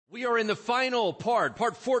We are in the final part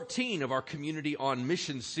 14 of our Community on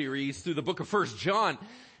Mission series through the book of 1 John.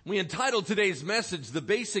 We entitled today's message, The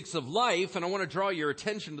Basics of Life, and I want to draw your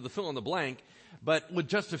attention to the fill in the blank, but with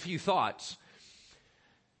just a few thoughts.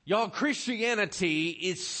 Y'all, Christianity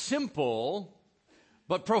is simple,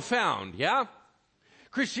 but profound, yeah?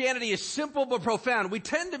 Christianity is simple but profound. We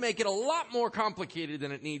tend to make it a lot more complicated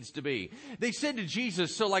than it needs to be. They said to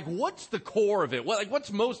Jesus, so what's the core of it?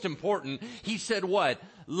 What's most important? He said what?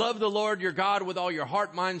 Love the Lord your God with all your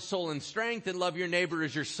heart, mind, soul, and strength, and love your neighbor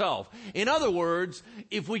as yourself. In other words,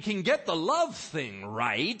 if we can get the love thing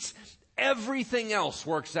right, everything else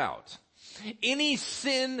works out. Any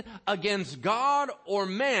sin against God or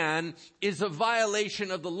man is a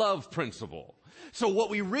violation of the love principle. So what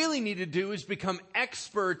we really need to do is become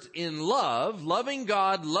experts in love, loving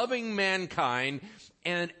God, loving mankind,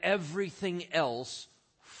 and everything else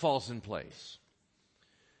falls in place.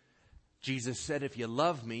 Jesus said, if you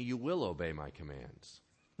love me, you will obey my commands.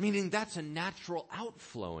 Meaning that's a natural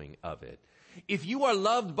outflowing of it. If you are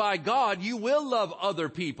loved by God, you will love other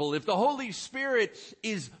people. If the Holy Spirit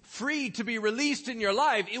is free to be released in your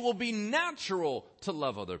life, it will be natural to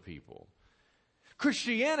love other people.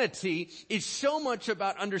 Christianity is so much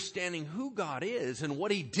about understanding who God is and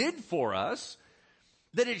what He did for us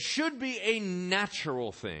that it should be a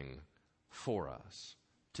natural thing for us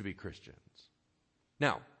to be Christians.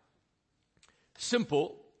 Now,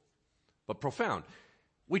 simple but profound.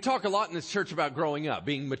 We talk a lot in this church about growing up,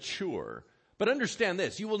 being mature. But understand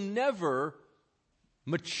this, you will never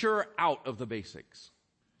mature out of the basics.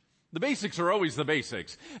 The basics are always the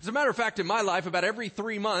basics. As a matter of fact, in my life, about every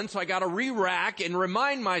 3 months, I got to re-rack and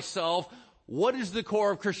remind myself, what is the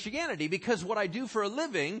core of Christianity? Because what I do for a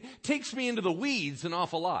living takes me into the weeds an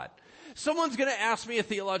awful lot. Someone's going to ask me a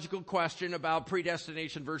theological question about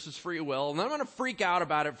predestination versus free will, and I'm going to freak out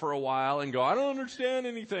about it for a while and go, I don't understand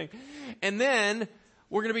anything. And then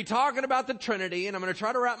we're going to be talking about the Trinity, and I'm going to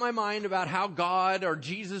try to wrap my mind about how God or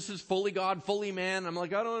Jesus is fully God, fully man. I'm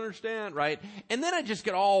like, I don't understand, right? And then I just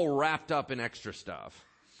get all wrapped up in extra stuff.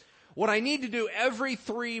 What I need to do every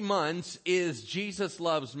 3 months is Jesus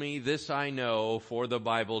loves me, this I know, for the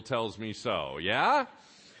Bible tells me so, yeah?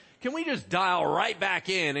 Can we just dial right back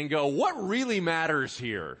in and go, what really matters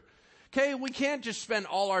here? Okay, we can't just spend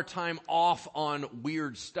all our time off on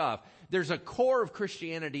weird stuff. There's a core of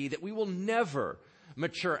Christianity that we will never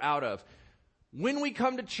mature out of. When we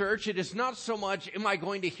come to church, it is not so much, am I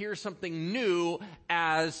going to hear something new,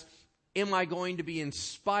 as am I going to be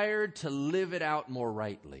inspired to live it out more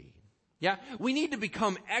rightly? Yeah, we need to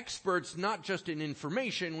become experts not just in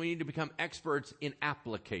information, we need to become experts in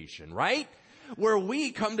application, right? Where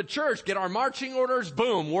we come to church, get our marching orders,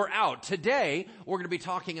 boom, we're out. Today, we're going to be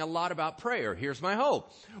talking a lot about prayer. Here's my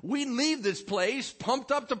hope. We leave this place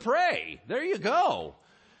pumped up to pray. There you go.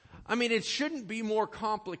 I mean, it shouldn't be more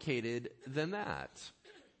complicated than that.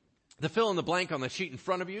 The fill in the blank on the sheet in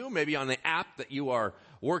front of you, maybe on the app that you are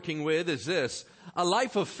working with, is this. A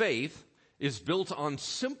life of faith is built on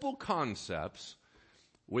simple concepts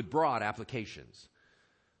with broad applications.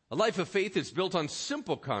 A life of faith is built on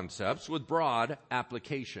simple concepts with broad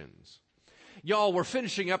applications. Y'all, we're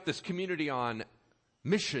finishing up this Community on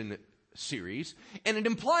Mission series, and it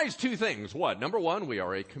implies two things. What? Number one, we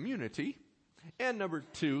are a community. And number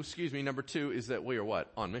two is that we are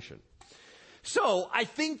what? On mission. So I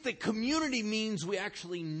think that community means we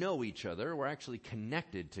actually know each other. We're actually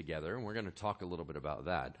connected together, and we're going to talk a little bit about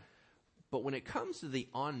that. But when it comes to the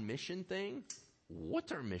on mission thing,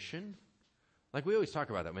 what's our mission? Like we always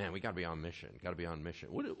talk about that, man, we got to be on mission,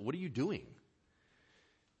 What are you doing?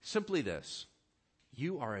 Simply this.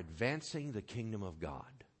 You are advancing the kingdom of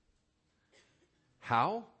God.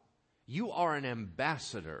 How? You are an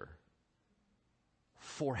ambassador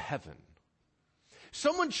for heaven.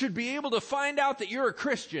 Someone should be able to find out that you're a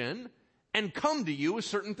Christian and come to you with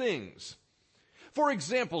certain things. For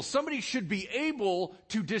example, somebody should be able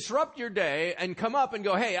to disrupt your day and come up and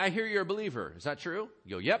go, hey, I hear you're a believer. Is that true?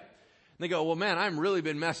 You go, yep. And they go, well, man, I've really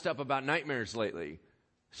been messed up about nightmares lately.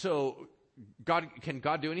 So can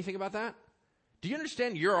God do anything about that? Do you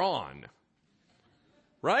understand? You're on.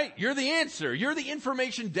 Right? You're the answer. You're the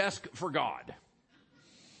information desk for God.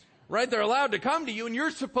 Right? They're allowed to come to you, and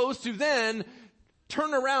you're supposed to then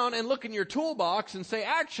turn around and look in your toolbox and say,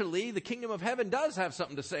 actually, the kingdom of heaven does have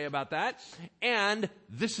something to say about that, and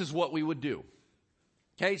this is what we would do.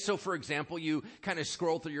 Okay, so for example, you kind of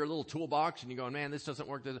scroll through your little toolbox and you're going, man, this doesn't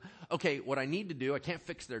work. Okay, what I need to do, I can't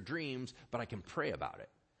fix their dreams, but I can pray about it.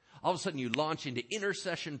 All of a sudden you launch into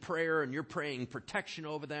intercession prayer and you're praying protection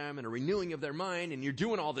over them and a renewing of their mind, and you're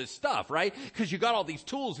doing all this stuff, right? Because you got all these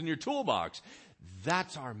tools in your toolbox.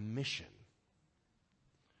 That's our mission.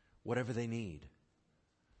 whatever they need.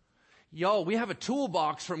 Y'all, we have a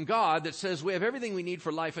toolbox from God that says we have everything we need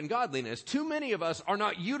for life and godliness. Too many of us are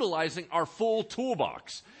not utilizing our full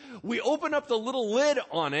toolbox. We open up the little lid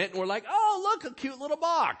on it and we're like, oh, look, a cute little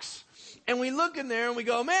box. And we look in there and we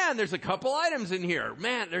go, man, there's a couple items in here.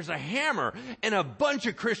 Man, there's a hammer. And a bunch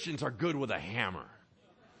of Christians are good with a hammer.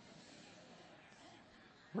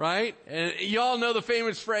 Right? And y'all know the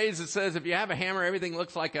famous phrase that says, if you have a hammer, everything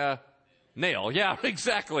looks like a nail. Yeah,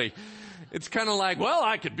 exactly. It's kind of like, well,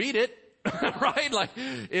 I could beat it. Right? Like,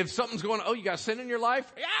 if something's going, oh, you got sin in your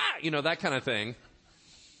life? Yeah! That kind of thing.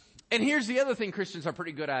 And here's the other thing Christians are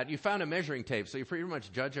pretty good at. You found a measuring tape, so you pretty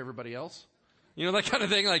much judge everybody else. That kind of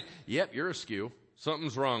thing. Like, yep, you're askew.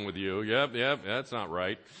 Something's wrong with you. Yep, that's not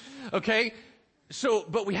right. Okay? So,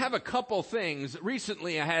 but we have a couple things.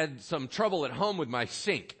 Recently, I had some trouble at home with my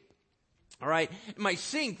sink. All right. My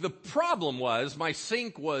sink, the problem was my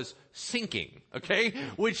sink was sinking. Okay.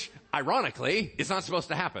 Which ironically is not supposed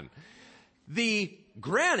to happen. The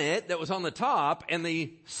granite that was on the top and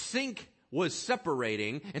the sink was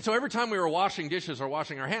separating. And so every time we were washing dishes or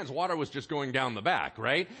washing our hands, water was just going down the back,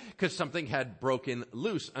 right? Because something had broken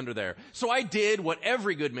loose under there. So I did what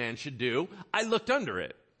every good man should do. I looked under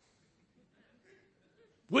it.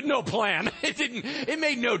 With no plan. It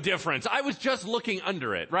made no difference. I was just looking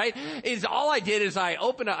under it, right? All I did is I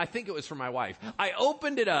opened it. I think it was for my wife. I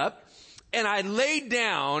opened it up and I laid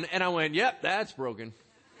down and I went, yep, that's broken.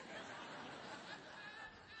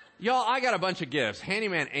 Y'all, I got a bunch of gifts.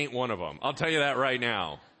 Handyman ain't one of them. I'll tell you that right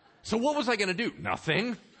now. So what was I going to do?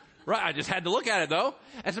 Nothing. Right? I just had to look at it though.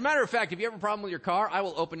 As a matter of fact, if you have a problem with your car, I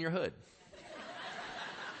will open your hood.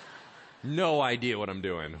 No idea what I'm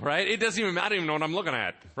doing, right? I don't even know what I'm looking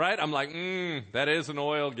at, right? I'm like, that is an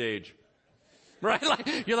oil gauge, right?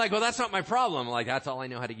 Like, you're like, well, that's not my problem. I'm like, that's all I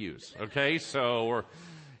know how to use. Okay. So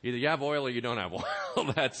either you have oil or you don't have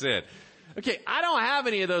oil. That's it. Okay. I don't have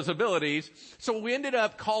any of those abilities. So we ended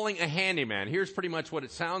up calling a handyman. Here's pretty much what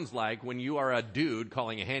it sounds like when you are a dude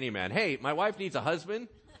calling a handyman. Hey, my wife needs a husband.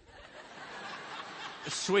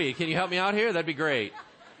 Sweet. Can you help me out here? That'd be great.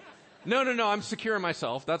 No. I'm secure in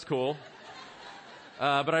myself. That's cool.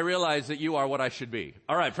 But I realize that you are what I should be.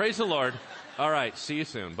 All right. Praise the Lord. All right. See you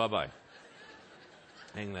soon. Bye-bye.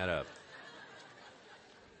 Hang that up.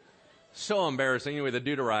 So embarrassing. Anyway, the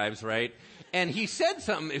dude arrives, right? And he said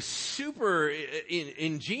something super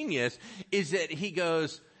ingenious, is that he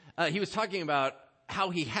goes, he was talking about how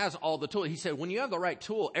he has all the tools. He said, when you have the right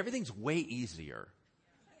tool, everything's way easier.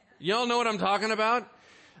 Y'all know what I'm talking about?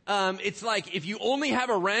 It's like if you only have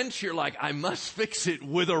a wrench, you're like, I must fix it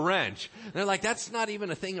with a wrench. And they're like, that's not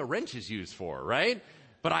even a thing a wrench is used for, right?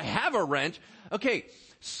 But I have a wrench. Okay,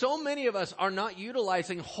 so many of us are not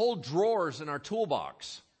utilizing whole drawers in our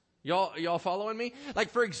toolbox. Y'all following me?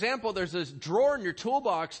 Like, for example, there's this drawer in your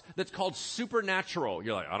toolbox that's called Supernatural.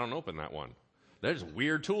 You're like, I don't open that one. There's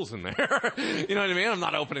weird tools in there. You know what I mean? I'm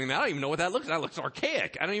not opening that. I don't even know what that looks like. That looks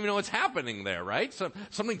archaic. I don't even know what's happening there, right? So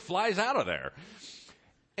something flies out of there.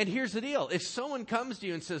 And here's the deal. If someone comes to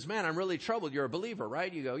you and says, man, I'm really troubled, you're a believer,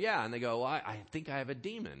 right? You go, yeah. And they go, well, I think I have a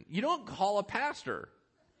demon. You don't call a pastor.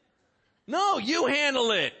 No, you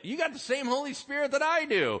handle it. You got the same Holy Spirit that I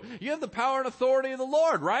do. You have the power and authority of the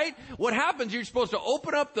Lord, right? What happens, you're supposed to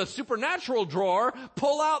open up the supernatural drawer,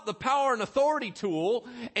 pull out the power and authority tool,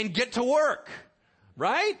 and get to work.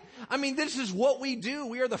 Right? I mean, this is what we do.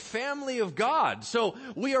 We are the family of God. So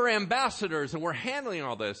we are ambassadors and we're handling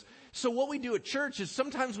all this. So what we do at church is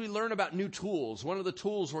sometimes we learn about new tools. One of the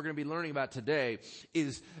tools we're going to be learning about today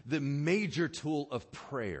is the major tool of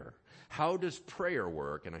prayer. How does prayer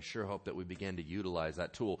work? And I sure hope that we begin to utilize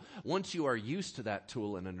that tool. Once you are used to that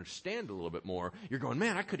tool and understand a little bit more, you're going,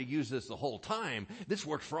 man, I could have used this the whole time. This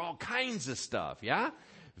works for all kinds of stuff. Yeah?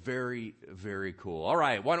 Very, very cool. All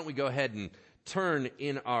right. Why don't we go ahead and turn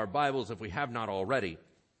in our Bibles, if we have not already,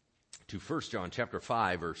 to 1 John chapter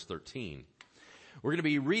 5, verse 13. We're going to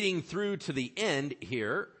be reading through to the end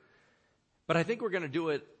here, but I think we're going to do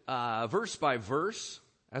it verse by verse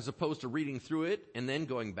as opposed to reading through it and then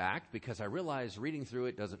going back, because I realize reading through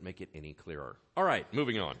it doesn't make it any clearer. All right,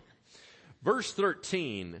 moving on. Verse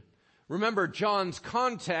 13. Remember, John's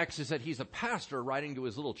context is that he's a pastor writing to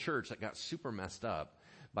his little church that got super messed up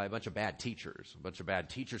by a bunch of bad teachers. A bunch of bad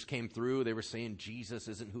teachers came through. They were saying Jesus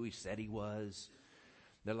isn't who he said he was.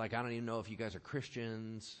 They're like, I don't even know if you guys are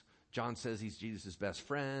Christians. John says he's Jesus' best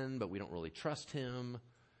friend, but we don't really trust him.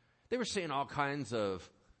 They were saying all kinds of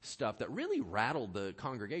stuff that really rattled the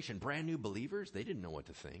congregation. Brand new believers, they didn't know what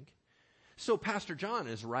to think. So Pastor John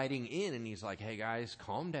is writing in and he's like, hey guys,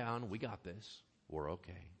 calm down. We got this. We're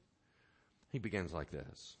okay. He begins like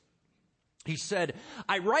this. He said,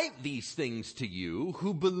 I write these things to you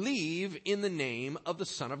who believe in the name of the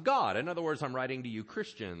Son of God. In other words, I'm writing to you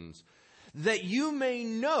Christians, that you may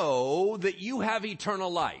know that you have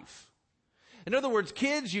eternal life. In other words,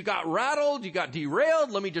 kids, you got rattled, you got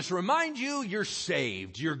derailed. Let me just remind you, you're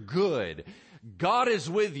saved. You're good. God is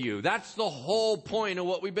with you. That's the whole point of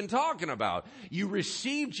what we've been talking about. You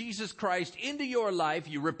received Jesus Christ into your life.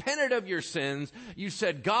 You repented of your sins. You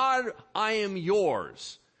said, God, I am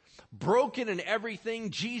yours. Broken in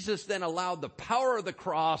everything, Jesus then allowed the power of the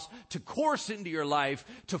cross to course into your life,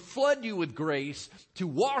 to flood you with grace, to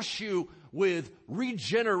wash you with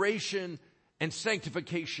regeneration and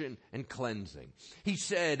sanctification and cleansing. He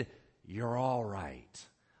said, you're all right.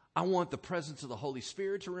 I want the presence of the Holy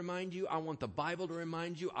Spirit to remind you. I want the Bible to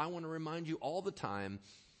remind you. I want to remind you all the time,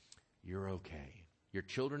 you're okay. You're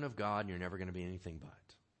children of God and you're never going to be anything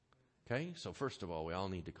but. Okay? So first of all, we all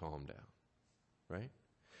need to calm down. Right?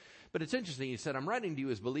 But it's interesting. He said, I'm writing to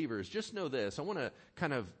you as believers. Just know this. I want to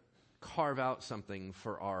kind of carve out something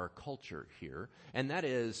for our culture here. And that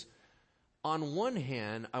is, on one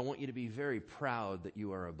hand, I want you to be very proud that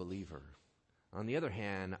you are a believer. On the other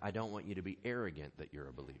hand, I don't want you to be arrogant that you're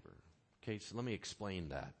a believer. Okay, so let me explain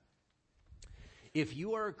that. If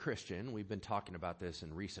you are a Christian, we've been talking about this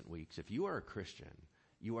in recent weeks. If you are a Christian,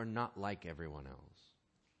 you are not like everyone else.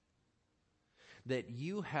 That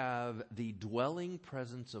you have the dwelling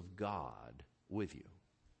presence of God with you.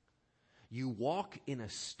 You walk in a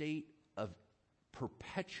state of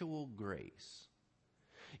perpetual grace.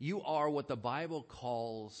 You are what the Bible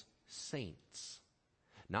calls saints.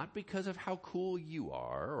 Not because of how cool you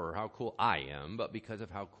are or how cool I am, but because of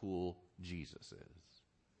how cool Jesus is.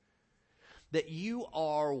 That you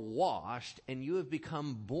are washed and you have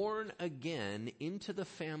become born again into the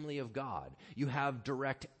family of God. You have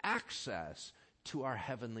direct access to our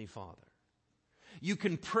Heavenly Father. You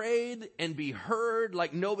can pray and be heard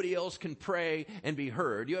like nobody else can pray and be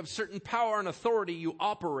heard. You have certain power and authority. You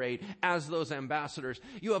operate as those ambassadors.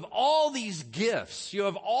 You have all these gifts. You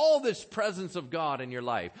have all this presence of God in your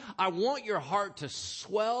life. I want your heart to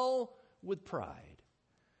swell with pride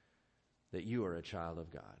that you are a child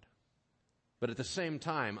of God. But at the same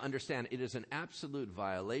time, understand it is an absolute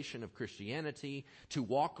violation of Christianity to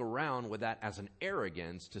walk around with that as an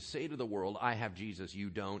arrogance, to say to the world, I have Jesus,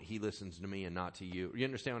 you don't. He listens to me and not to you. You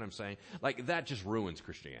understand what I'm saying? Like, that just ruins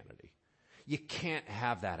Christianity. You can't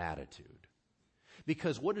have that attitude.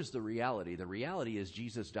 Because what is the reality? The reality is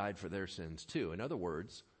Jesus died for their sins too. In other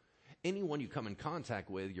words, anyone you come in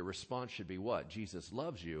contact with, your response should be what? Jesus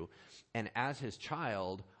loves you. And as his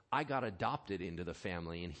child, I got adopted into the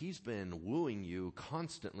family, and he's been wooing you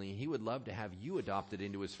constantly. He would love to have you adopted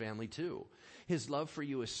into his family too. His love for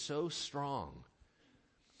you is so strong.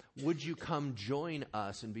 Would you come join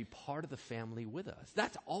us and be part of the family with us?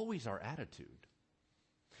 That's always our attitude.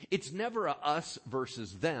 It's never a us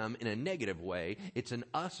versus them in a negative way. It's an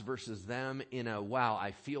us versus them in a, wow,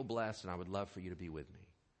 I feel blessed and I would love for you to be with me.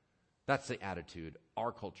 That's the attitude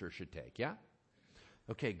our culture should take, yeah?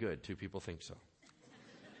 Okay, good. 2 people think so.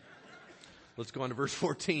 Let's go on to verse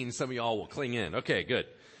 14. Some of y'all will cling in. Okay, good.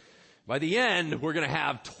 By the end, we're going to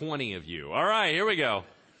have 20 of you. All right, here we go.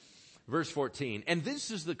 Verse 14. And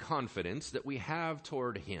this is the confidence that we have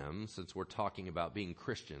toward him, since we're talking about being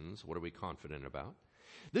Christians. What are we confident about?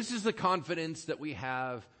 This is the confidence that we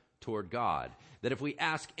have toward God, that if we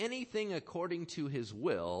ask anything according to his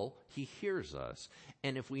will, he hears us.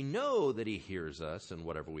 And if we know that he hears us in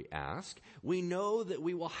whatever we ask, we know that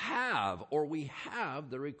we will have, or we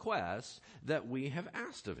have the request that we have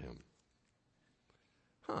asked of him.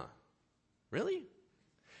 Huh. Really?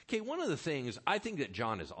 Okay, one of the things, I think that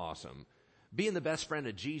John is awesome. Being the best friend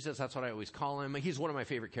of Jesus, that's what I always call him. He's one of my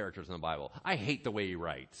favorite characters in the Bible. I hate the way he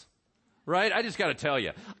writes. Right? I just got to tell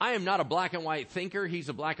you, I am not a black and white thinker. He's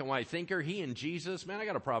a black and white thinker. He and Jesus, man, I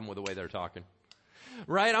got a problem with the way they're talking.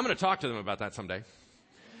 Right? I'm going to talk to them about that someday.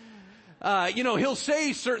 He'll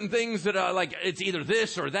say certain things that are like, it's either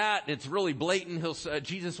this or that. It's really blatant.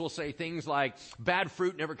 Jesus will say things like, bad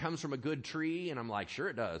fruit never comes from a good tree. And I'm like, sure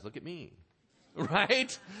it does. Look at me.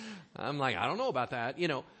 Right? I'm like, I don't know about that.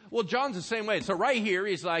 Well, John's the same way. So right here,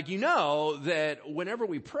 he's like, that whenever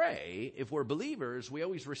we pray, if we're believers, we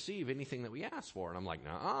always receive anything that we ask for. And I'm like,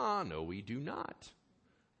 no, we do not.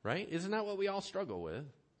 Right? Isn't that what we all struggle with?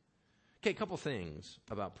 Okay, a couple things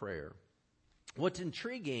about prayer. What's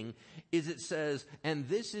intriguing is it says, and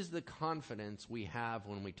this is the confidence we have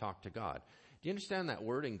when we talk to God. Do you understand that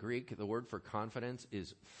word in Greek? The word for confidence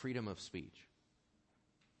is freedom of speech.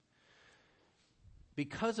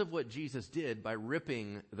 because of what Jesus did by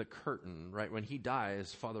ripping the curtain, right? When he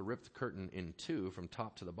dies, Father ripped the curtain in two from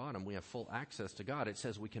top to the bottom. We have full access to God. It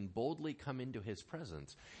says we can boldly come into his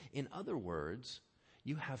presence. In other words,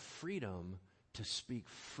 you have freedom to speak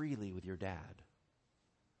freely with your dad.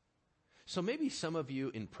 So maybe some of you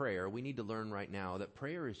in prayer, we need to learn right now that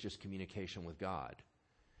prayer is just communication with God.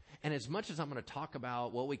 And as much as I'm going to talk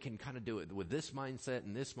about, well, we can kind of do it with this mindset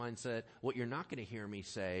and this mindset, what you're not going to hear me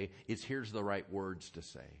say is here's the right words to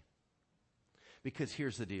say. Because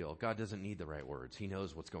here's the deal. God doesn't need the right words. He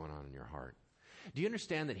knows what's going on in your heart. Do you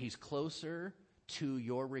understand that he's closer to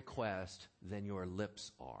your request than your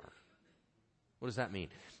lips are? What does that mean?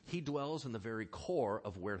 He dwells in the very core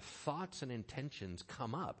of where thoughts and intentions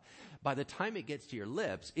come up. By the time it gets to your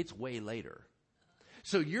lips, it's way later.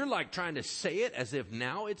 So you're like trying to say it as if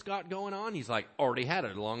now it's got going on. He's like, already had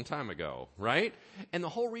it a long time ago, right? And the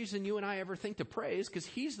whole reason you and I ever think to pray is because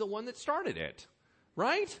he's the one that started it,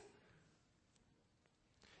 right?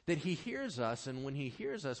 That he hears us, and when he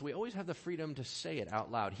hears us, we always have the freedom to say it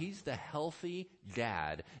out loud. He's the healthy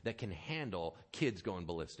dad that can handle kids going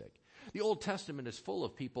ballistic. The Old Testament is full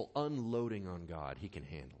of people unloading on God. He can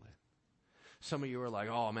handle it. Some of you are like,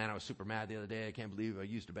 oh man, I was super mad the other day. I can't believe I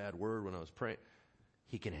used a bad word when I was praying.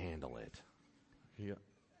 He can handle it. Yeah.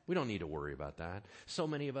 We don't need to worry about that. So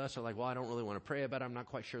many of us are like, well, I don't really want to pray about it. I'm not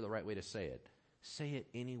quite sure the right way to say it. Say it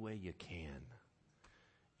any way you can.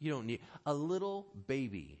 You don't need, a little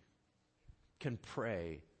baby can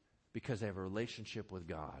pray because they have a relationship with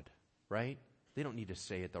God, right? They don't need to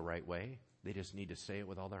say it the right way. They just need to say it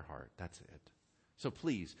with all their heart. That's it. So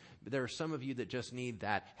please, there are some of you that just need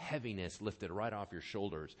that heaviness lifted right off your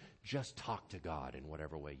shoulders. Just talk to God in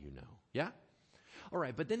whatever way you know. Yeah? All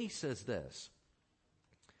right, but then he says this.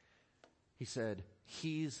 He said,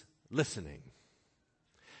 he's listening.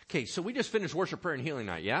 Okay, so we just finished worship, prayer, and healing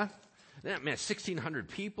night, yeah? That man, 1,600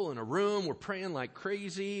 people in a room. We're praying like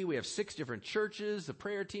crazy. We have 6 different churches. The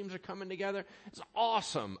prayer teams are coming together. It's an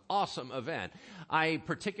awesome, awesome event. I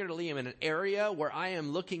particularly am in an area where I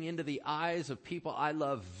am looking into the eyes of people I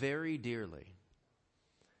love very dearly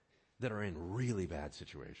that are in really bad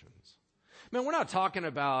situations. Man, we're not talking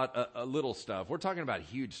about a little stuff. We're talking about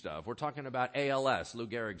huge stuff. We're talking about ALS, Lou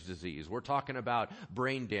Gehrig's disease. We're talking about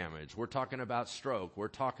brain damage. We're talking about stroke. We're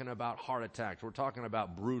talking about heart attacks. We're talking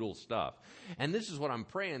about brutal stuff. And this is what I'm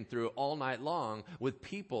praying through all night long with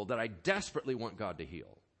people that I desperately want God to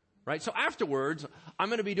heal. Right? So afterwards, I'm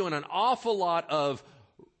going to be doing an awful lot of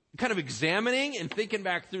kind of examining and thinking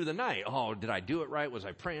back through the night. Oh, did I do it right? Was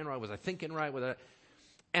I praying right? Was I thinking right?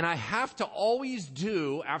 And I have to always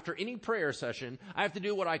do, after any prayer session, I have to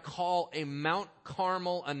do what I call a Mount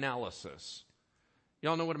Carmel analysis.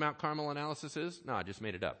 Y'all know what a Mount Carmel analysis is? No, I just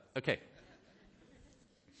made it up. Okay.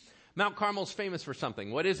 Mount Carmel's famous for something.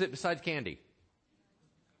 What is it besides candy?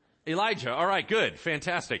 Elijah. All right, good.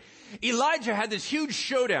 Fantastic. Elijah had this huge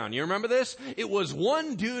showdown. You remember this? It was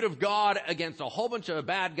one dude of God against a whole bunch of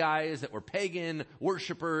bad guys that were pagan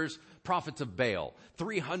worshipers, prophets of Baal.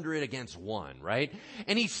 300 against 1, right?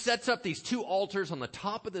 And he sets up these 2 altars on the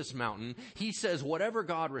top of this mountain. He says whatever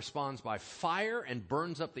God responds by fire and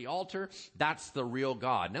burns up the altar, that's the real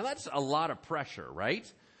God. Now that's a lot of pressure,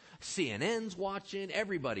 right? CNN's watching.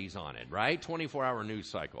 Everybody's on it, right? 24-hour news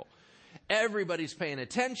cycle. Everybody's paying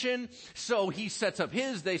attention. So he sets up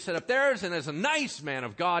his, they set up theirs, and as a nice man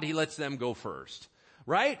of God, he lets them go first,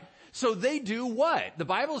 right? So they do what? The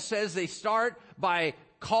Bible says they start by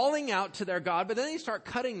calling out to their God, but then they start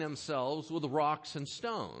cutting themselves with rocks and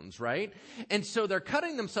stones, right? And so they're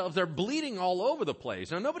cutting themselves, they're bleeding all over the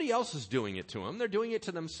place. Now nobody else is doing it to them, they're doing it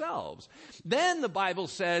to themselves. Then the Bible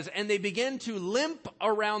says, and they begin to limp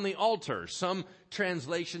around the altar. Some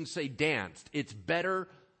translations say danced. It's better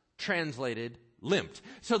translated limped.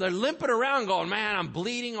 So they're limping around going, man, I'm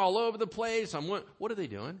bleeding all over the place. What are they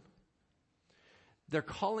doing? They're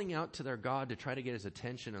calling out to their God to try to get his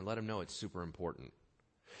attention and let him know it's super important.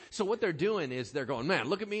 So what they're doing is they're going, man,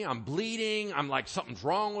 look at me. I'm bleeding. I'm like, something's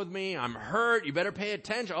wrong with me. I'm hurt. You better pay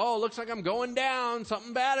attention. Oh, looks like I'm going down.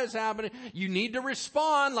 Something bad is happening. You need to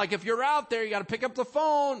respond. Like if you're out there, you got to pick up the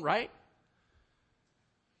phone, right?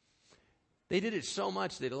 They did it so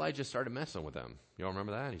much that Elijah started messing with them. You all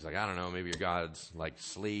remember that? He's like, I don't know, maybe your God's like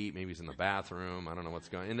asleep. Maybe he's in the bathroom. I don't know what's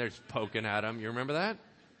going on. And they're just poking at him. You remember that?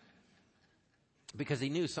 Because he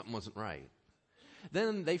knew something wasn't right.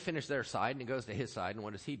 Then they finish their side and he goes to his side. And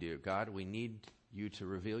what does he do? God, we need you to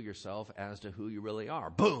reveal yourself as to who you really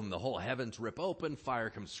are. Boom, the whole heavens rip open.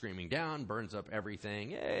 Fire comes screaming down, burns up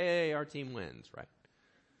everything. Yay, our team wins, right?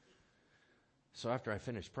 So after I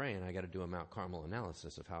finish praying, I got to do a Mount Carmel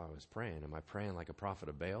analysis of how I was praying. Am I praying like a prophet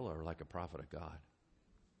of Baal or like a prophet of God?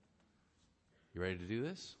 You ready to do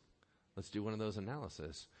this? Let's do one of those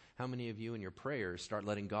analysis. How many of you in your prayers start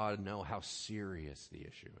letting God know how serious the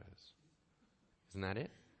issue is? Isn't that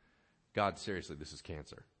it? God, seriously, this is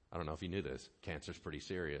cancer. I don't know if you knew this. Cancer's pretty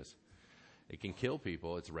serious. It can kill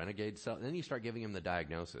people. It's renegade cell. And then you start giving him the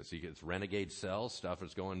diagnosis. It's renegade cell stuff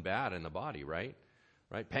is going bad in the body, right?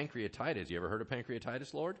 Right? Pancreatitis. You ever heard of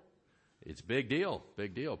pancreatitis, Lord? It's a big deal.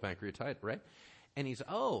 Big deal, pancreatitis, right? And he's,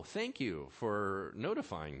 oh, thank you for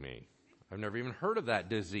notifying me. I've never even heard of that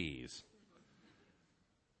disease.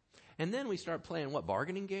 And then we start playing,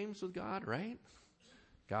 bargaining games with God, right?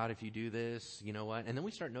 God, if you do this, you know what? And then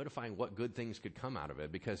we start notifying what good things could come out of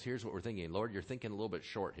it, because here's what we're thinking. Lord, you're thinking a little bit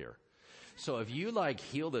short here. So if you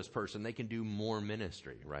heal this person, they can do more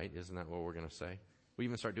ministry, right? Isn't that what we're going to say? We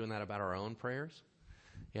even start doing that about our own prayers.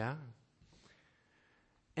 Yeah.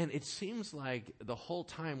 And it seems like the whole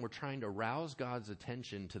time we're trying to rouse God's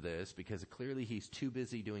attention to this, because clearly he's too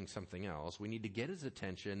busy doing something else. We need to get his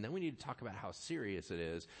attention. Then we need to talk about how serious it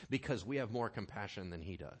is, because we have more compassion than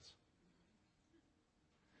he does.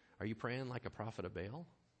 Are you praying like a prophet of Baal?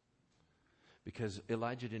 Because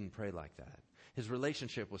Elijah didn't pray like that. His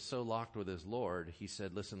relationship was so locked with his Lord, he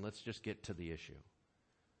said, listen, let's just get to the issue.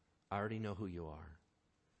 I already know who you are.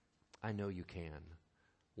 I know you can.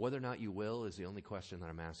 Whether or not you will is the only question that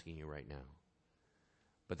I'm asking you right now.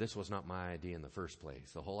 But this was not my idea in the first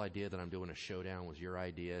place. The whole idea that I'm doing a showdown was your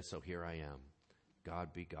idea, so here I am.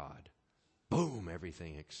 God be God. Boom,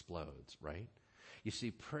 everything explodes, right? You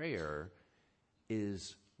see, prayer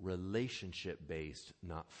is relationship-based,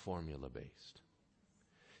 not formula-based.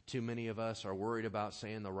 Too many of us are worried about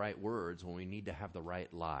saying the right words when we need to have the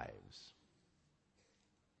right lives.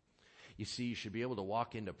 You see, you should be able to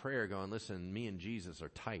walk into prayer going, listen, me and Jesus are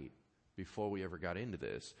tight before we ever got into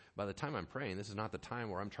this. By the time I'm praying, this is not the time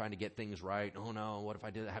where I'm trying to get things right. Oh no, what if I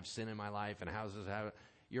did have sin in my life, and how does this happen?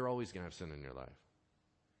 You're always going to have sin in your life.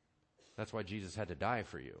 That's why Jesus had to die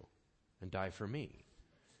for you and die for me.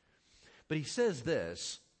 But he says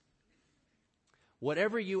this,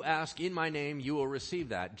 whatever you ask in my name, you will receive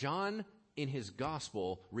that. John, in his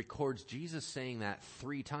gospel, records Jesus saying that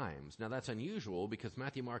 3 times. Now, that's unusual because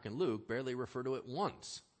Matthew, Mark, and Luke barely refer to it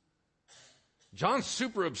once. John's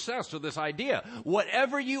super obsessed with this idea.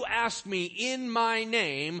 Whatever you ask me in my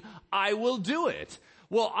name, I will do it.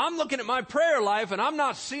 Well, I'm looking at my prayer life and I'm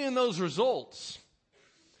not seeing those results.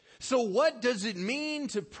 So what does it mean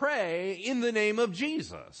to pray in the name of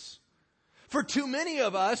Jesus? For too many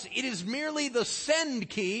of us, it is merely the send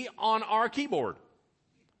key on our keyboard.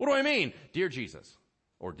 What do I mean? Dear Jesus,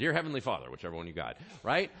 or dear Heavenly Father, whichever one you got,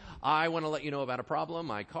 right? I want to let you know about a problem.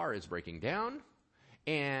 My car is breaking down,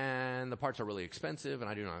 and the parts are really expensive, and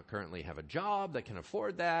I do not currently have a job that can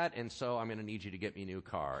afford that, and so I'm going to need you to get me a new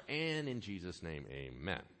car. And in Jesus' name,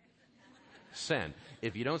 amen. Send.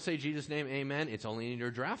 If you don't say Jesus' name, amen, it's only in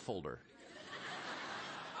your draft folder.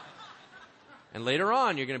 And later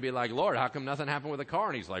on, you're going to be like, Lord, how come nothing happened with the car?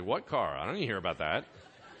 And he's like, what car? I don't even hear about that.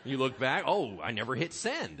 You look back, oh, I never hit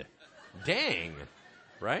send. Dang.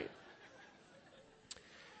 Right?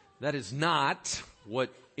 That is not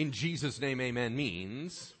what in Jesus' name, amen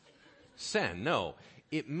means. Send. No.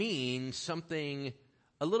 It means something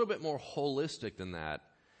a little bit more holistic than that.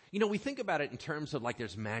 You know, we think about it in terms of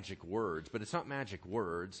there's magic words, but it's not magic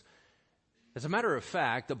words. As a matter of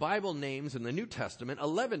fact, the Bible names in the New Testament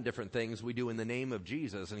 11 different things we do in the name of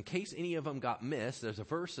Jesus. In case any of them got missed, there's a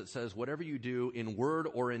verse that says, whatever you do in word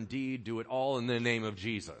or in deed, do it all in the name of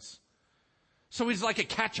Jesus. So he's like a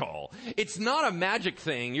catch-all. It's not a magic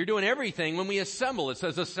thing. You're doing everything. When we assemble, it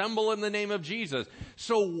says assemble in the name of Jesus.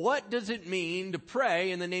 So what does it mean to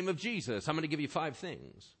pray in the name of Jesus? I'm going to give you 5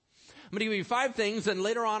 things. I'm going to give you 5 things, and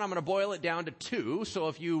later on I'm going to boil it down to 2. So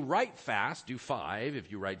if you write fast, do 5.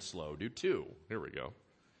 If you write slow, do 2. Here we go.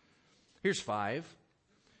 Here's 5.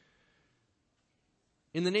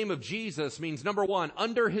 In the name of Jesus means, number 1,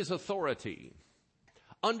 under his authority.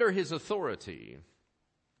 Under his authority.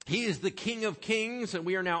 He is the King of Kings, and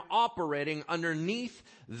we are now operating underneath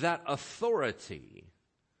that authority.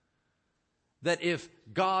 That if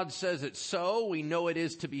God says it's so, we know it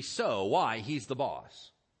is to be so. Why? He's the boss.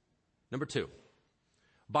 Number 2,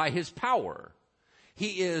 by his power.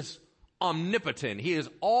 He is omnipotent. He is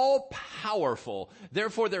all-powerful.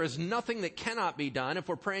 Therefore, there is nothing that cannot be done. If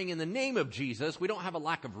we're praying in the name of Jesus, we don't have a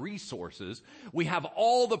lack of resources. We have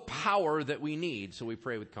all the power that we need, so we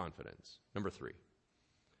pray with confidence. Number 3,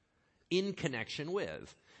 in connection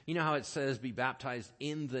with. You know how it says, be baptized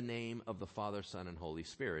in the name of the Father, Son, and Holy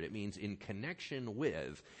Spirit. It means in connection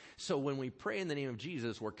with. So when we pray in the name of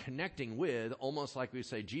Jesus, we're connecting with, almost like we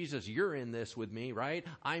say, Jesus, you're in this with me, right?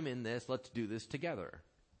 I'm in this. Let's do this together.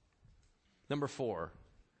 Number 4,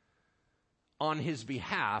 on his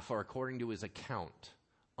behalf, or according to his account,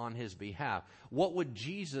 on his behalf. What would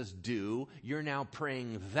Jesus do? You're now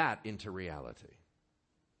praying that into reality.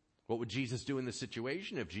 What would Jesus do in this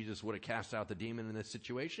situation? If Jesus would have cast out the demon in this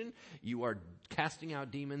situation, you are casting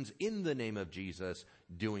out demons in the name of Jesus,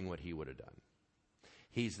 doing what he would have done.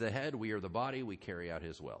 He's the head, we are the body, we carry out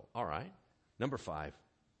his will. All right. Number 5.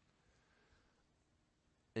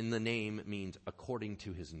 In the name means according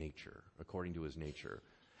to his nature. According to his nature.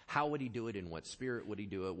 How would he do it? In what spirit would he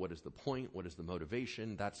do it? What is the point? What is the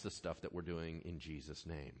motivation? That's the stuff that we're doing in Jesus'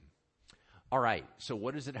 name. All right. So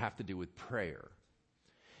what does it have to do with prayer?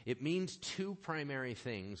 It means 2 primary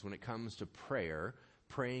things when it comes to prayer,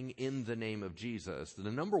 praying in the name of Jesus.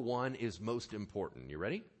 The number 1 is most important. You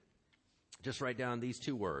ready? Just write down these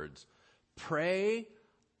 2 words. Pray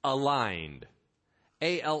aligned.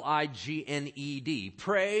 A-L-I-G-N-E-D.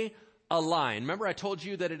 Pray aligned. Remember I told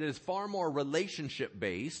you that it is far more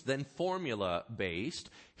relationship-based than formula-based.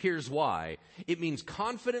 Here's why. It means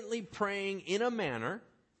confidently praying in a manner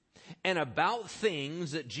and about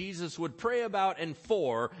things that Jesus would pray about and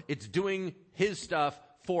for. It's doing his stuff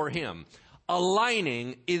for him.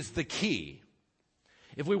 Aligning is the key.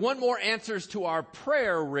 If we want more answers to our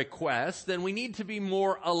prayer requests, then we need to be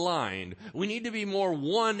more aligned. We need to be more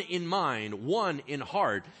one in mind, one in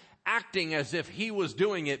heart, acting as if he was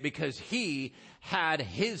doing it because he had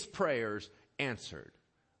his prayers answered.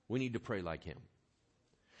 We need to pray like him.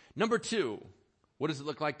 Number 2, what does it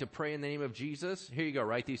look like to pray in the name of Jesus? Here you go.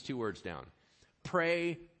 Write these 2 words down.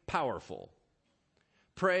 Pray powerful.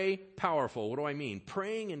 Pray powerful. What do I mean?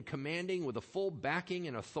 Praying and commanding with the full backing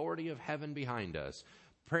and authority of heaven behind us.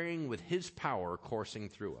 Praying with his power coursing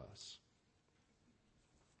through us.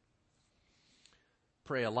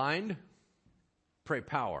 Pray aligned. Pray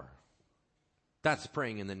power. That's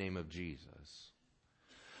praying in the name of Jesus.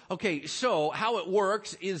 Okay, so how it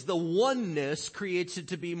works is the oneness creates it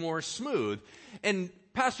to be more smooth. And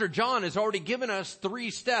Pastor John has already given us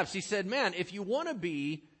 3 steps. He said, man, if you want to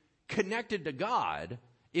be connected to God,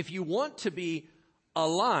 if you want to be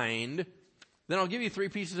aligned, then I'll give you 3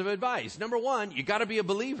 pieces of advice. Number 1, you got to be a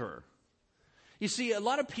believer. You see, a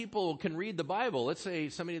lot of people can read the Bible. Let's say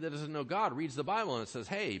somebody that doesn't know God reads the Bible and it says,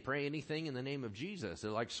 hey, pray anything in the name of Jesus.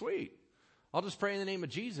 They're like, sweet. I'll just pray in the name of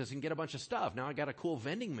Jesus and get a bunch of stuff. Now I got a cool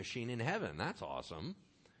vending machine in heaven. That's awesome.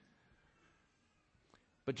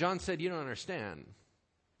 But John said, you don't understand.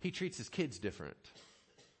 He treats his kids different.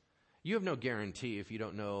 You have no guarantee if you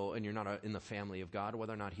don't know and you're not in the family of God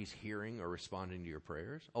whether or not he's hearing or responding to your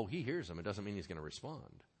prayers. Oh, he hears them. It doesn't mean he's going to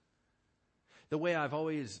respond. The way I've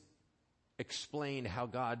always explained how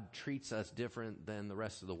God treats us different than the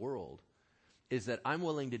rest of the world is that I'm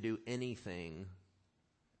willing to do anything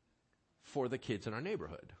for the kids in our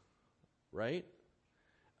neighborhood, right?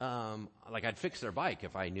 Like I'd fix their bike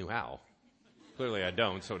if I knew how. Clearly I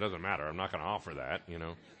don't, so it doesn't matter. I'm not going to offer that, you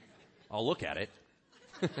know. I'll look at it,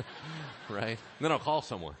 right? And then I'll call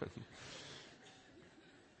someone.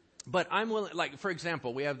 But I'm willing, like, for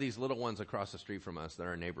example, we have these little ones across the street from us that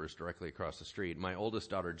are neighbors directly across the street. My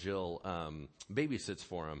oldest daughter, Jill, babysits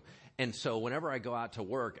for them. And so whenever I go out to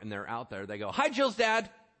work and they're out there, they go, hi, Jill's dad.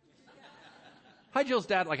 Hi, Jill's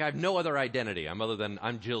dad. Like I have no other identity.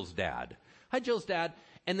 I'm Jill's dad. Hi, Jill's dad.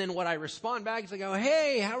 And then what I respond back is I go,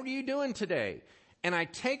 hey, how are you doing today? And I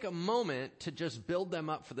take a moment to just build them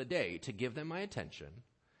up for the day, to give them my attention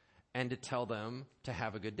and to tell them to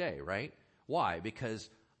have a good day, right? Why? Because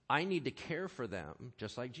I need to care for them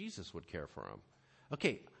just like Jesus would care for them.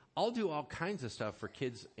 Okay, I'll do all kinds of stuff for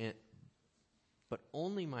kids, but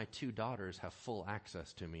only my 2 daughters have full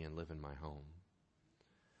access to me and live in my home.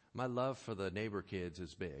 My love for the neighbor kids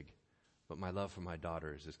is big, but my love for my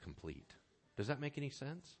daughters is complete. Does that make any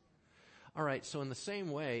sense? All right, so in the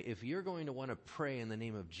same way, if you're going to want to pray in the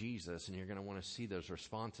name of Jesus and you're going to want to see those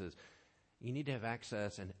responses, you need to have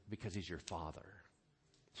access and because he's your father.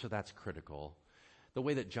 So that's critical. The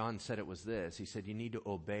way that John said it was this. He said, you need to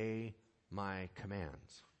obey my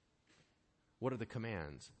commands. What are the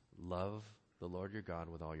commands? Love the Lord your God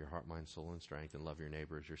with all your heart, mind, soul, and strength, and love your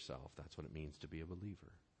neighbor as yourself. That's what it means to be a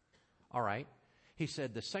believer. All right. He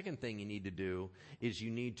said the second thing you need to do is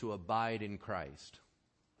you need to abide in Christ.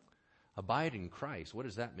 Abide in Christ. What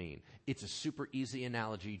does that mean? It's a super easy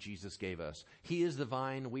analogy Jesus gave us. He is the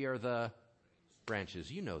vine. We are the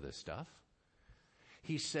branches. You know this stuff.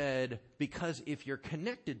 He said, because if you're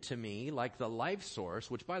connected to me, like the life source,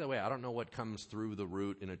 which by the way, I don't know what comes through the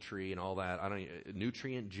root in a tree and all that.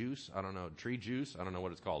 Nutrient juice. I don't know. Tree juice. I don't know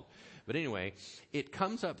what it's called. But anyway, it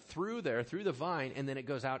comes up through there, through the vine, and then it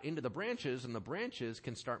goes out into the branches, and the branches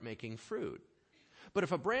can start making fruit. But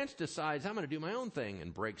if a branch decides, I'm going to do my own thing,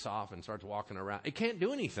 and breaks off and starts walking around, it can't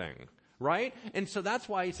do anything, right? And so that's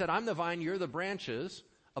why he said, I'm the vine, you're the branches.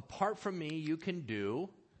 Apart from me, you can do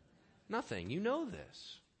nothing. You know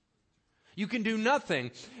this. You can do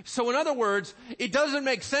nothing. So in other words, it doesn't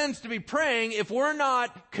make sense to be praying if we're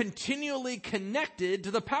not continually connected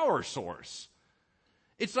to the power source.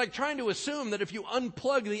 It's like trying to assume that if you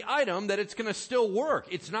unplug the item that it's going to still work.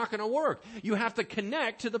 It's not going to work. You have to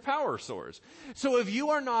connect to the power source. So if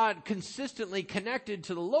you are not consistently connected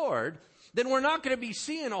to the Lord, then we're not going to be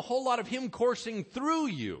seeing a whole lot of Him coursing through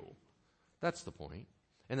you. That's the point.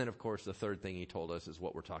 And then, of course, the third thing He told us is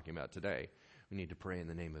what we're talking about today. We need to pray in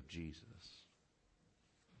the name of Jesus.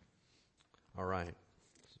 All right.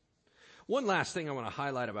 One last thing I want to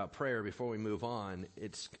highlight about prayer before we move on.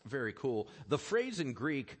 It's very cool. The phrase in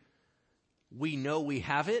Greek, we know we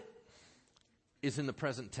have it, is in the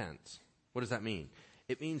present tense. What does that mean?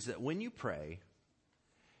 It means that when you pray,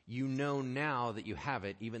 you know now that you have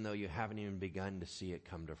it, even though you haven't even begun to see it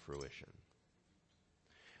come to fruition.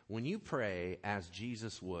 When you pray as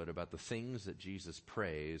Jesus would about the things that Jesus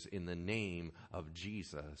prays in the name of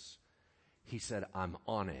Jesus, He said, I'm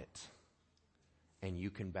on it. And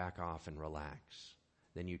you can back off and relax.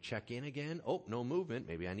 Then you check in again. Oh, no movement.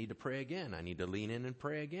 Maybe I need to pray again. I need to lean in and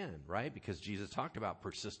pray again, right? Because Jesus talked about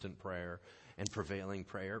persistent prayer and prevailing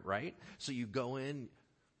prayer, right? So you go in.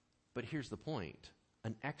 But here's the point.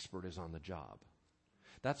 An expert is on the job.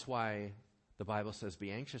 That's why the Bible says,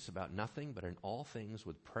 be anxious about nothing, but in all things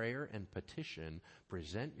with prayer and petition,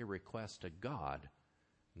 present your request to God.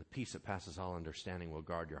 And the peace that passes all understanding will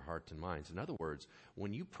guard your hearts and minds. In other words,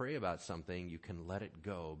 when you pray about something, you can let it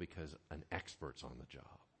go because an expert's on the job.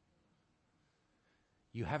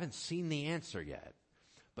 You haven't seen the answer yet.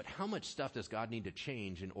 But how much stuff does God need to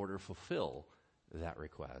change in order to fulfill that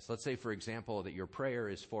request? Let's say, for example, that your prayer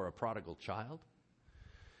is for a prodigal child.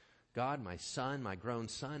 God, my son, my grown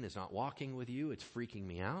son is not walking with you. It's freaking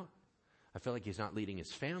me out. I feel like he's not leading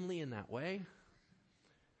his family in that way.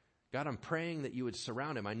 God, I'm praying that you would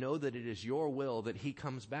surround him. I know that it is your will that he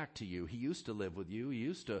comes back to you. He used to live with you. He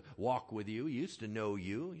used to walk with you. He used to know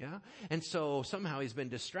you, yeah? And so somehow he's been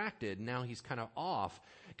distracted. Now he's kind of off.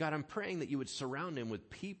 God, I'm praying that you would surround him with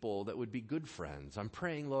people that would be good friends. I'm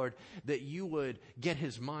praying, Lord, that you would get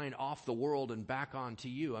his mind off the world and back onto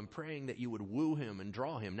you. I'm praying that you would woo him and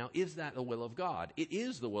draw him. Now, is that the will of God? It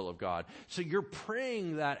is the will of God. So you're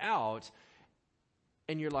praying that out,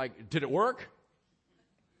 and you're like, did it work?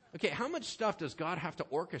 Okay, how much stuff does God have to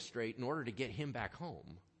orchestrate in order to get him back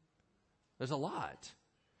home? There's a lot.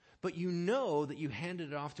 But you know that you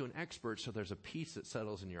handed it off to an expert, so there's a peace that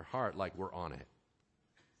settles in your heart like we're on it.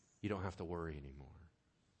 You don't have to worry anymore.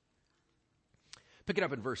 Pick it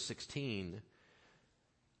up in verse 16.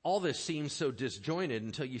 All this seems so disjointed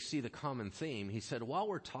until you see the common theme. He said, while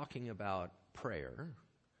we're talking about prayer,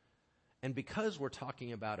 and because we're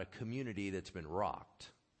talking about a community that's been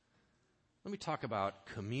rocked, let me talk about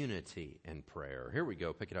community and prayer. Here we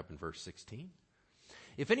go. Pick it up in verse 16.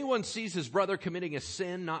 If anyone sees his brother committing a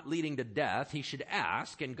sin not leading to death, he should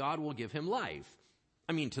ask, and God will give him life.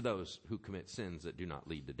 I mean, to those who commit sins that do not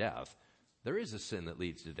lead to death. There is a sin that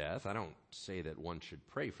leads to death. I don't say that one should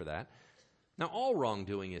pray for that. Now, all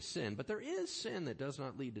wrongdoing is sin, but there is sin that does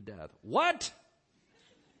not lead to death. What?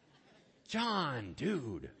 John,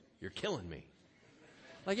 dude, you're killing me.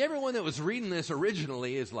 Like everyone that was reading this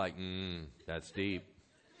originally is like, that's deep.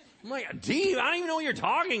 I'm like, deep? I don't even know what you're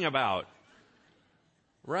talking about.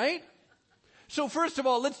 Right? So first of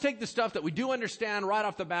all, let's take the stuff that we do understand right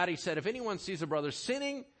off the bat. He said, if anyone sees a brother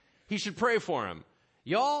sinning, he should pray for him.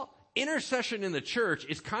 Y'all, intercession in the church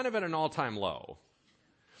is kind of at an all-time low.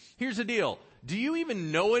 Here's the deal. Do you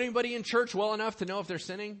even know anybody in church well enough to know if they're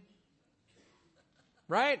sinning?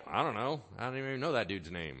 Right? I don't know. I don't even know that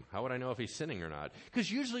dude's name. How would I know if he's sinning or not?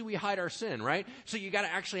 Because usually we hide our sin, right? So you got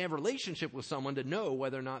to actually have a relationship with someone to know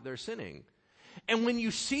whether or not they're sinning. And when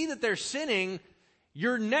you see that they're sinning,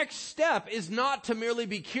 your next step is not to merely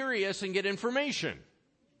be curious and get information.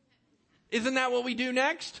 Isn't that what we do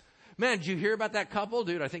next? Man, did you hear about that couple?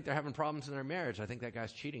 Dude, I think they're having problems in their marriage. I think that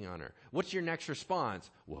guy's cheating on her. What's your next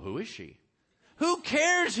response? Well, who is she? Who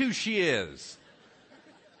cares who she is?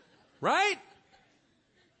 Right?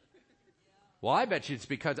 Well, I bet you it's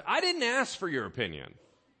because I didn't ask for your opinion,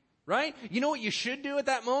 right? You know what you should do at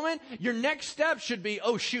that moment? Your next step should be,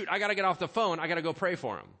 oh, shoot, I got to get off the phone. I got to go pray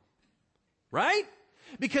for him, right?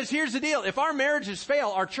 Because here's the deal. If our marriages fail,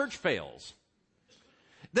 our church fails.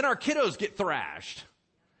 Then our kiddos get thrashed.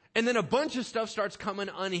 And then a bunch of stuff starts coming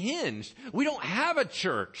unhinged. We don't have a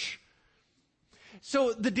church.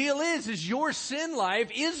 So the deal is your sin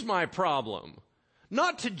life is my problem.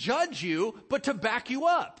 Not to judge you, but to back you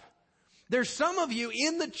up. There's some of you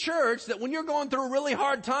in the church that when you're going through a really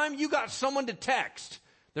hard time, you got someone to text.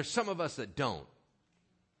 There's some of us that don't.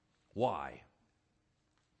 Why?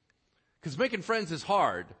 Because making friends is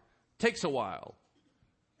hard. Takes a while.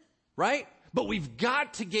 Right? But we've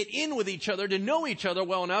got to get in with each other to know each other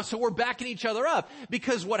well enough so we're backing each other up.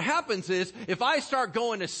 Because what happens is, if I start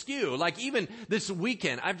going askew, like even this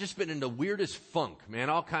weekend, I've just been in the weirdest funk, man,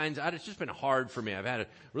 all kinds. It's just been hard for me. I've had a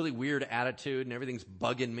really weird attitude and everything's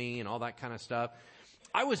bugging me and all that kind of stuff.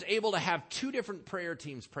 I was able to have 2 different prayer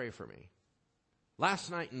teams pray for me.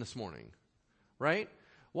 Last night and this morning. Right?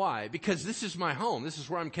 Why? Because this is my home. This is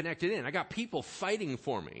where I'm connected in. I got people fighting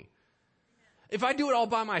for me. If I do it all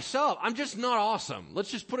by myself, I'm just not awesome. Let's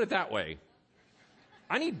just put it that way.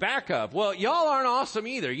 I need backup. Well, y'all aren't awesome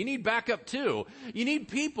either. You need backup too. You need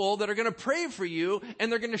people that are going to pray for you and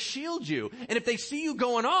they're going to shield you. And if they see you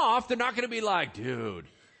going off, they're not going to be like, dude,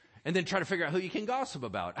 and then try to figure out who you can gossip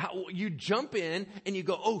about. How you jump in and you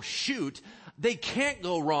go, oh shoot, they can't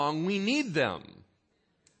go wrong. We need them.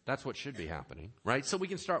 That's what should be happening, right? So we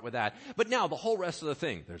can start with that. But now the whole rest of the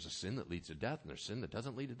thing, there's a sin that leads to death and there's sin that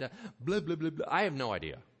doesn't lead to death. Blah, blah, blah, blah. I have no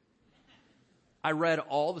idea. I read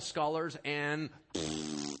all the scholars and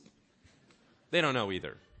they don't know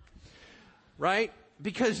either, right?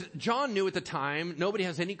 Because John knew at the time, nobody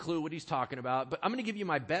has any clue what he's talking about. But I'm going to give you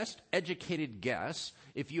my best educated guess.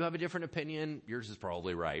 If you have a different opinion, yours is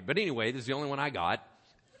probably right. But anyway, this is the only one I got.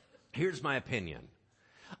 Here's my opinion.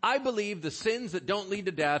 I believe the sins that don't lead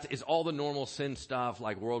to death is all the normal sin stuff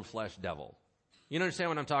like world, flesh, devil. You understand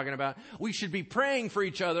what I'm talking about? We should be praying for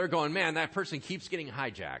each other going, man, that person keeps getting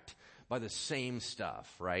hijacked by the same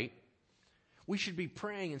stuff, right? We should be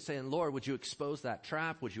praying and saying, Lord, would you expose that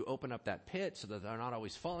trap? Would you open up that pit so that they're not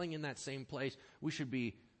always falling in that same place? We should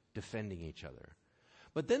be defending each other.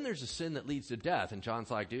 But then there's a sin that leads to death. And John's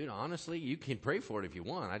like, dude, honestly, you can pray for it if you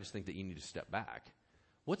want. I just think that you need to step back.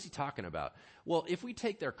 What's he talking about? Well, if we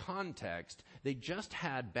take their context, they just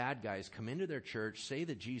had bad guys come into their church, say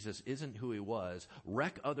that Jesus isn't who he was,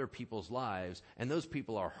 wreck other people's lives, and those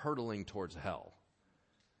people are hurtling towards hell.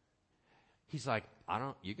 He's like,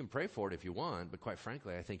 you can pray for it if you want, but quite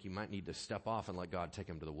frankly, I think you might need to step off and let God take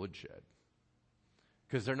them to the woodshed.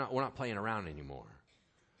 Because we're not playing around anymore.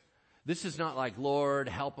 This is not like, Lord,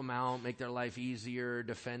 help them out, make their life easier,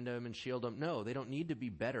 defend them and shield them. No, they don't need to be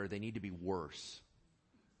better. They need to be worse.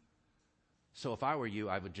 So if I were you,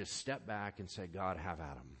 I would just step back and say, God, have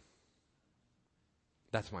at them.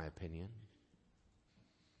 That's my opinion.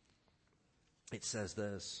 It says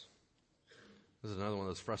this. This is another one of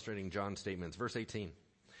those frustrating John statements. Verse 18.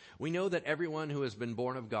 We know that everyone who has been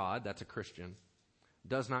born of God, that's a Christian,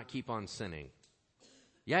 does not keep on sinning.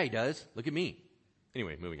 Yeah, he does. Look at me.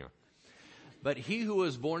 Anyway, moving on. But he who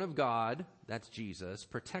is born of God, that's Jesus,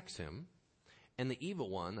 protects him, and the evil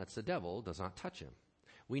one, that's the devil, does not touch him.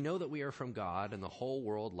 We know that we are from God, and the whole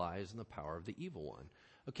world lies in the power of the evil one.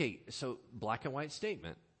 Okay, so black and white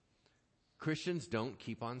statement. Christians don't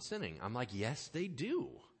keep on sinning. I'm like, yes, they do.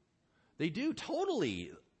 They do,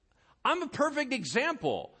 totally. I'm a perfect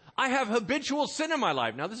example. I have habitual sin in my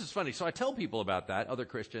life. Now, this is funny. So I tell people about that, other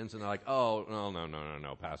Christians, and they're like, oh,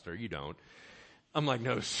 no, Pastor, you don't. I'm like,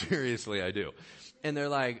 no, seriously, I do. And they're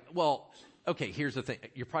like, well, okay, here's the thing.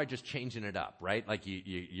 You're probably just changing it up, right? Like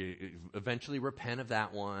you eventually repent of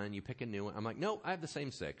that one. You pick a new one. I'm like, no, I have the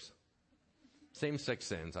same 6. Same 6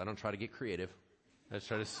 sins. I don't try to get creative. I just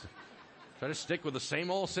try to stick with the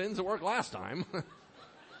same old sins that worked last time.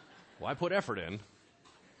 Well, I put effort in. And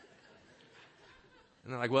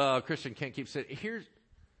they're like, well, a Christian can't keep sinning.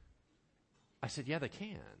 I said, yeah, they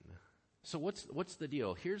can. So what's the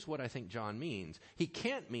deal? Here's what I think John means. He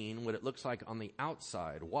can't mean what it looks like on the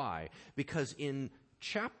outside. Why? Because in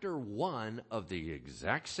chapter 1 of the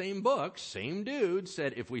exact same book, same dude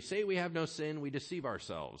said, if we say we have no sin, we deceive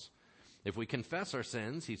ourselves. If we confess our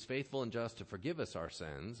sins, he's faithful and just to forgive us our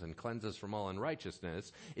sins and cleanse us from all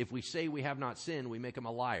unrighteousness. If we say we have not sinned, we make him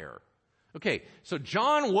a liar. Okay, so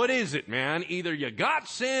John, what is it, man? Either you got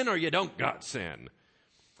sin or you don't got sin.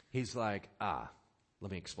 He's like, let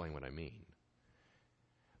me explain what I mean.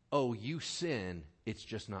 Oh, you sin, it's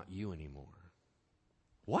just not you anymore.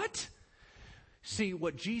 What? See,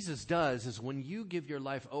 what Jesus does is when you give your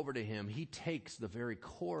life over to him, he takes the very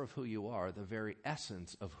core of who you are, the very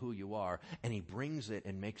essence of who you are, and he brings it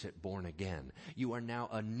and makes it born again. You are now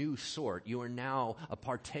a new sort. You are now a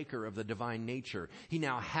partaker of the divine nature. He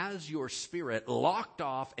now has your spirit locked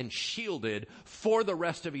off and shielded for the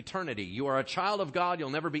rest of eternity. You are a child of God. You'll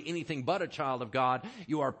never be anything but a child of God.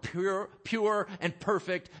 You are pure and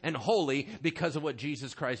perfect and holy because of what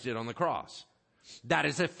Jesus Christ did on the cross. That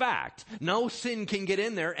is a fact. No sin can get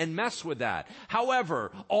in there and mess with that.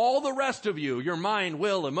 However, all the rest of you, your mind,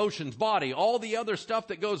 will, emotions, body, all the other stuff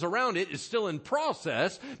that goes around it is still in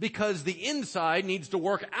process because the inside needs to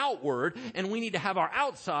work outward and we need to have our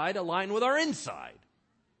outside align with our inside.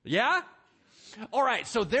 Yeah? All right,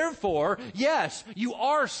 so therefore, yes, you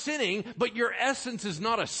are sinning, but your essence is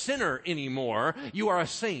not a sinner anymore. You are a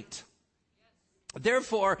saint.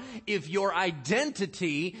 Therefore, if your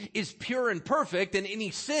identity is pure and perfect, then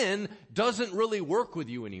any sin doesn't really work with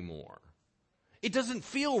you anymore. It doesn't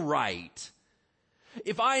feel right.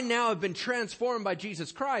 If I now have been transformed by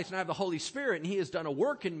Jesus Christ and I have the Holy Spirit and He has done a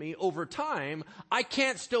work in me over time, I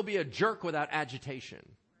can't still be a jerk without agitation.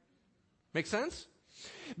 Make sense?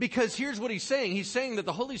 Because here's what He's saying. He's saying that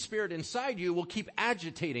the Holy Spirit inside you will keep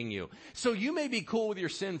agitating you. So you may be cool with your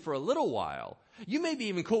sin for a little while. You may be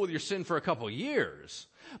even cool with your sin for a couple years.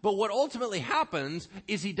 But what ultimately happens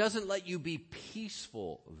is He doesn't let you be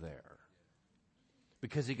peaceful there.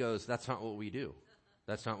 Because He goes, that's not what we do.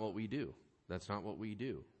 That's not what we do. That's not what we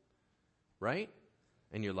do. Right?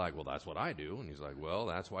 And you're like, well, that's what I do. And He's like, well,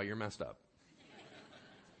 that's why you're messed up.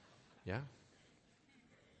 Yeah?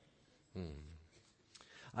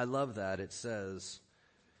 I love that. It says,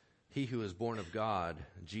 he who is born of God,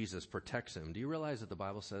 Jesus protects him. Do you realize that the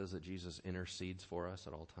Bible says that Jesus intercedes for us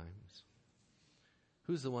at all times?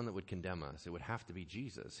 Who's the one that would condemn us? It would have to be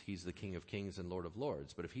Jesus. He's the King of Kings and Lord of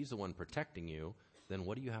Lords. But if He's the one protecting you, then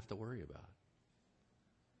what do you have to worry about?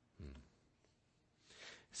 He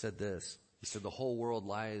said this. He said, the whole world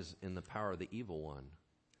lies in the power of the evil one.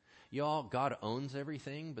 Y'all, God owns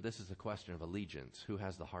everything, but this is a question of allegiance. Who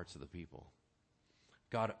has the hearts of the people?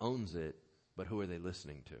 God owns it, but who are they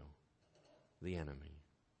listening to? The enemy.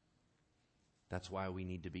 That's why we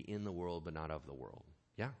need to be in the world, but not of the world.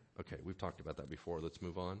 Yeah? Okay, we've talked about that before. Let's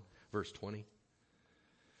move on. Verse 20.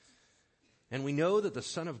 And we know that the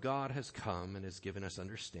Son of God has come and has given us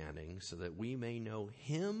understanding so that we may know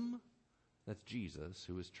Him, that's Jesus,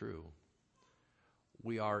 who is true.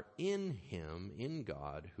 We are in Him, in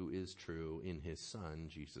God, who is true, in His Son,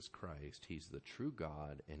 Jesus Christ. He's the true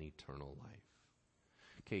God and eternal life.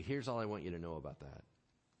 Okay, here's all I want you to know about that.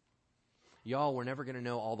 Y'all, we're never going to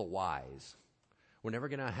know all the whys. We're never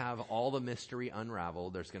going to have all the mystery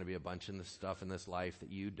unraveled. There's going to be a bunch of stuff in this life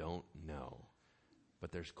that you don't know.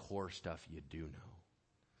 But there's core stuff you do know.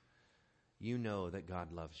 You know that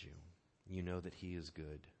God loves you. You know that He is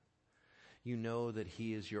good. You know that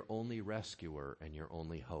He is your only rescuer and your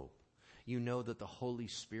only hope. You know that the Holy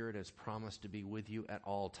Spirit has promised to be with you at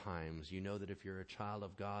all times. You know that if you're a child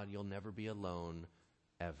of God, you'll never be alone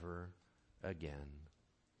ever again.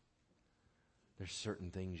 There's certain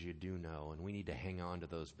things you do know, and we need to hang on to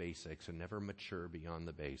those basics and never mature beyond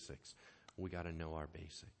the basics. We got to know our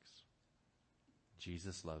basics.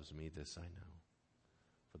 Jesus loves me, this I know,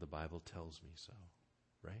 for the Bible tells me so,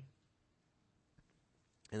 right?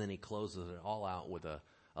 And then He closes it all out with a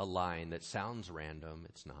line that sounds random.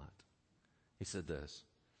 It's not. He said this,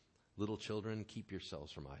 little children, keep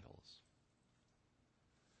yourselves from idols.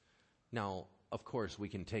 Now, of course, we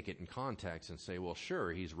can take it in context and say, well,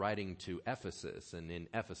 sure, He's writing to Ephesus, and in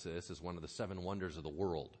Ephesus is one of the 7 wonders of the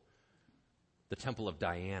world, the Temple of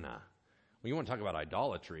Diana. When you want to talk about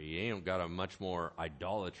idolatry, you ain't got a much more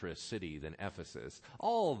idolatrous city than Ephesus.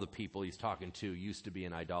 All the people He's talking to used to be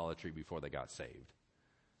in idolatry before they got saved.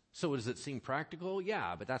 So does it seem practical?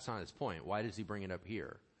 Yeah, but that's not His point. Why does He bring it up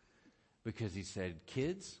here? Because He said,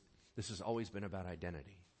 kids, this has always been about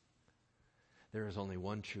identity. There is only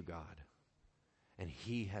one true God. And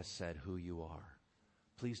He has said who you are.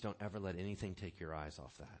 Please don't ever let anything take your eyes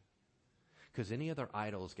off that. Because any other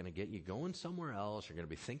idol is going to get you going somewhere else. You're going to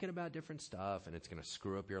be thinking about different stuff, and it's going to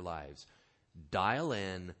screw up your lives. Dial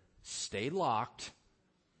in. Stay locked.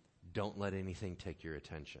 Don't let anything take your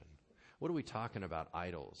attention. What are we talking about?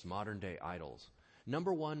 Idols, modern day idols.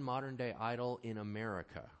 Number one modern day idol in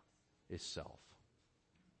America is self.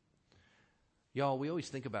 Y'all, we always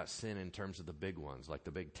think about sin in terms of the big ones, like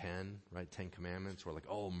the big 10, right? 10 commandments. We're like,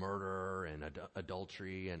 oh, murder and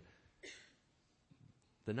adultery. And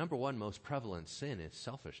the number one most prevalent sin is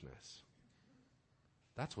selfishness.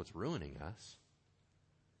 That's what's ruining us.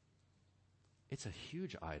 It's a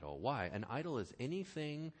huge idol. Why? An idol is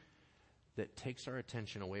anything that takes our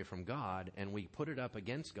attention away from God, and we put it up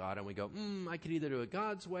against God, and we go, I could either do it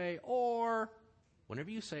God's way, or, whenever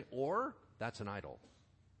you say or, that's an idol.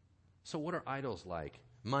 So what are idols like?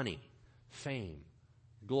 Money, fame,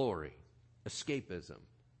 glory, escapism,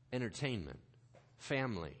 entertainment,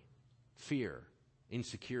 family, fear,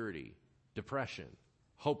 insecurity, depression,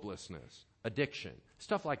 hopelessness, addiction,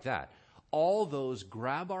 stuff like that. All those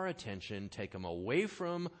grab our attention, take them away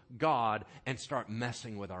from God and start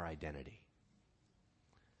messing with our identity.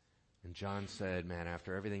 And John said, man,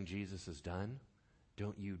 after everything Jesus has done,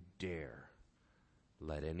 don't you dare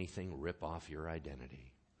let anything rip off your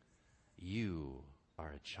identity. You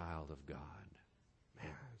are a child of God.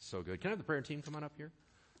 Man, it's so good. Can I have the prayer team come on up here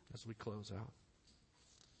as we close out?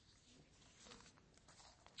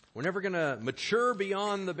 We're never going to mature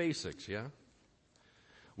beyond the basics, yeah?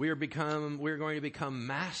 We're going to become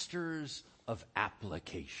masters of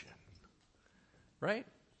application. Right?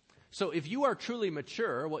 So if you are truly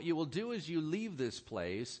mature, what you will do as you leave this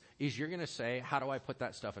place is you're going to say, how do I put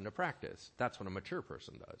that stuff into practice? That's what a mature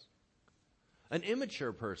person does. An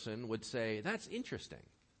immature person would say, that's interesting.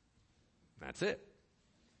 That's it.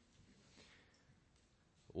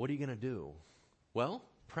 What are you going to do? Well,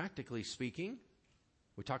 practically speaking,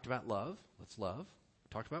 we talked about love. Let's love. We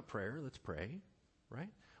talked about prayer. Let's pray. Right?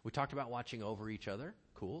 We talked about watching over each other.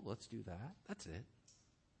 Cool. Let's do that. That's it.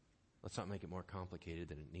 Let's not make it more complicated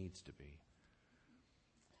than it needs to be.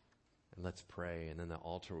 And let's pray. And then the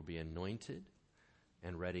altar will be anointed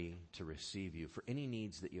and ready to receive you for any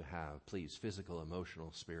needs that you have. Please, physical,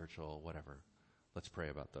 emotional, spiritual, whatever. Let's pray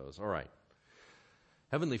about those. All right.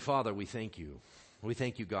 Heavenly Father, we thank you. We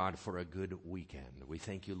thank you, God, for a good weekend. We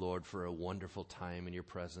thank you, Lord, for a wonderful time in your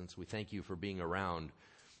presence. We thank you for being around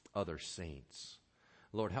other saints.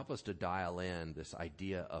 Lord, help us to dial in this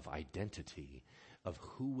idea of identity, of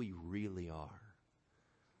who we really are.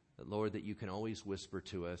 Lord, that you can always whisper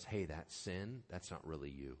to us, hey, that sin, that's not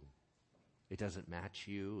really you. It doesn't match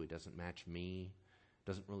you. It doesn't match me. It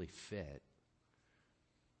doesn't really fit.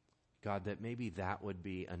 God, that maybe that would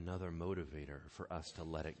be another motivator for us to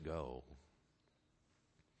let it go.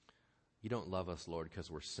 You don't love us, Lord,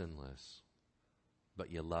 because we're sinless,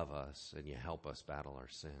 but you love us and you help us battle our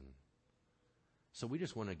sin. So we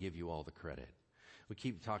just want to give you all the credit. We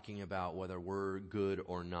keep talking about whether we're good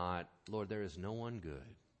or not. Lord, there is no one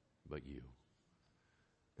good but you.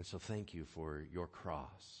 And so thank you for your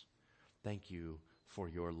cross. Thank you for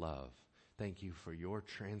your love. Thank you for your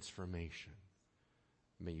transformation.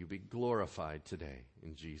 May you be glorified today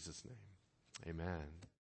in Jesus' name. Amen.